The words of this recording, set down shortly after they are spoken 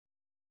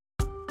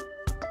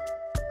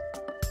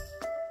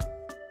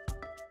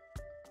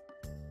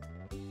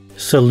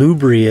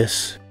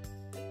salubrious,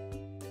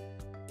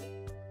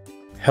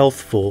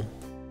 healthful,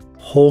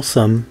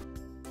 wholesome,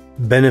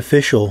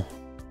 beneficial,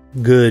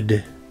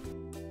 good,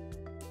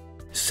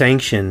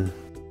 sanction,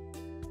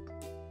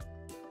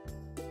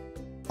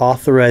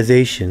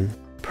 authorization,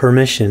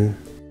 permission,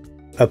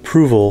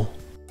 approval,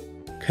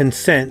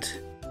 consent,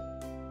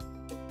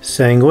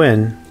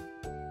 sanguine,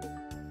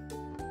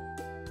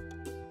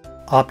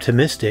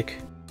 optimistic,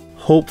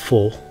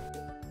 hopeful,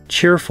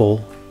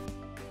 cheerful,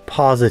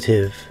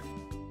 positive,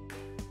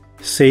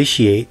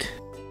 satiate,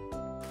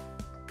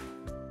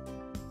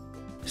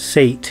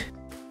 sate,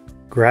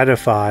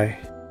 gratify,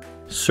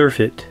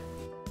 surfeit,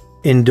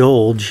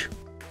 indulge,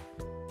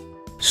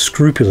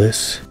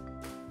 scrupulous,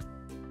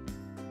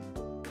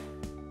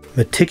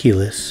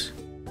 meticulous,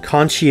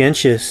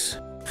 conscientious,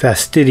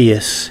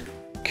 fastidious,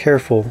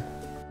 careful,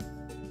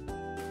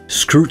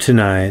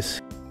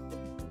 scrutinize,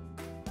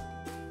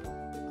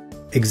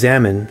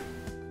 examine,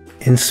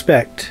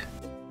 inspect,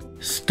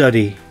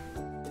 study,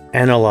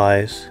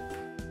 analyze,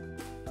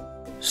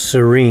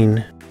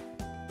 serene,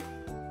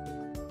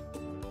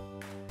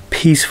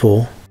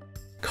 peaceful,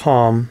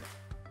 calm,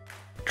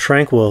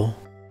 tranquil,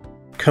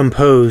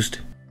 composed,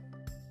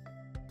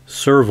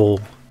 servile,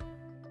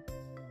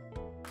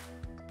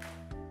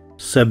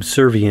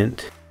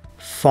 subservient,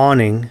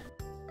 fawning,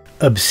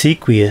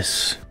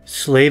 obsequious,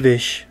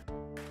 slavish,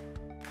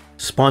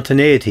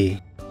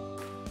 spontaneity,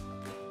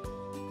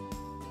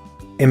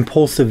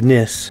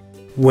 impulsiveness,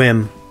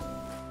 whim,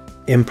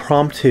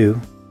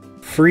 impromptu,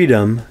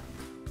 freedom,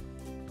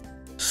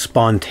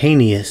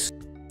 spontaneous,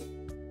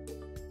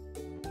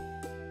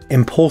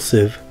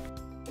 impulsive,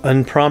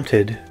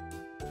 unprompted,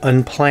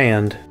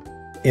 unplanned,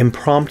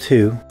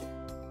 impromptu,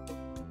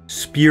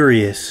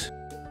 spurious,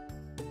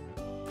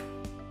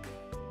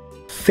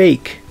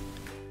 fake,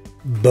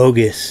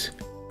 bogus,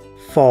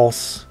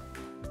 false,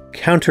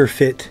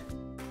 counterfeit,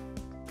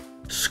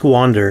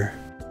 squander,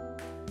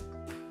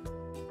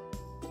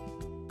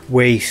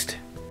 waste,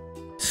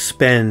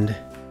 spend,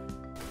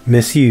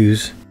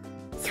 misuse,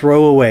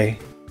 throw away,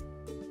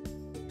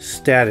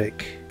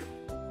 static,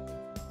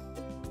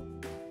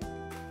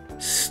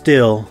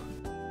 still,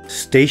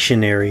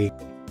 stationary,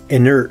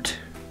 inert,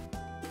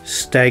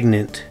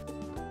 stagnant,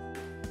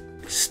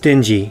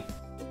 stingy,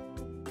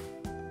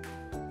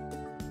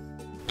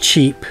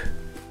 cheap,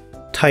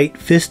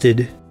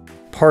 tight-fisted,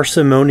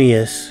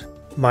 parsimonious,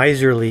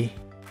 miserly,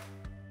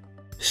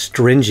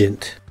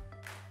 stringent,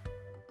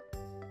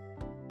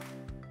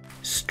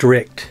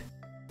 strict,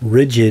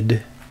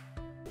 rigid,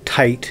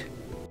 tight,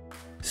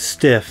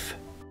 stiff,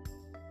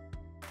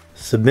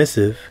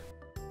 submissive,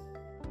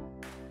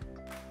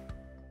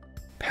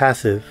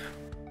 passive,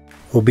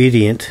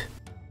 obedient,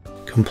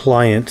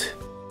 compliant,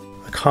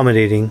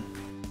 accommodating,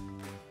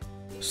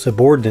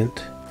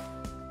 subordinate,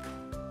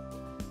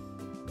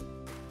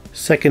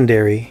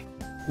 secondary,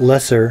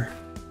 lesser,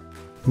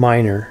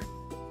 minor,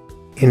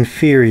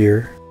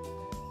 inferior,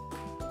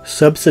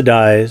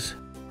 subsidize,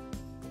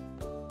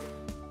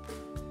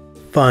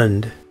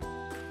 fund,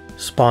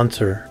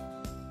 sponsor,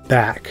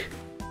 back,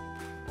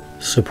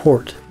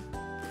 support,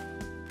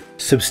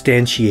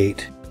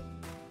 substantiate,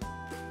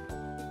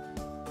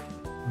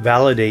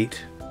 validate,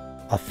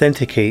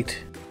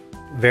 authenticate,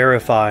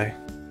 verify,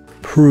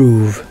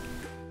 prove,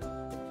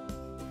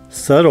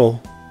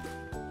 subtle,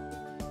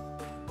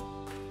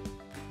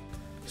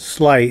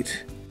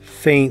 slight,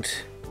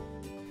 faint,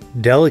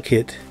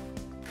 delicate,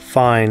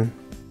 fine.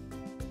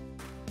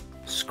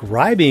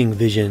 Scribing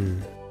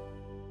Vision.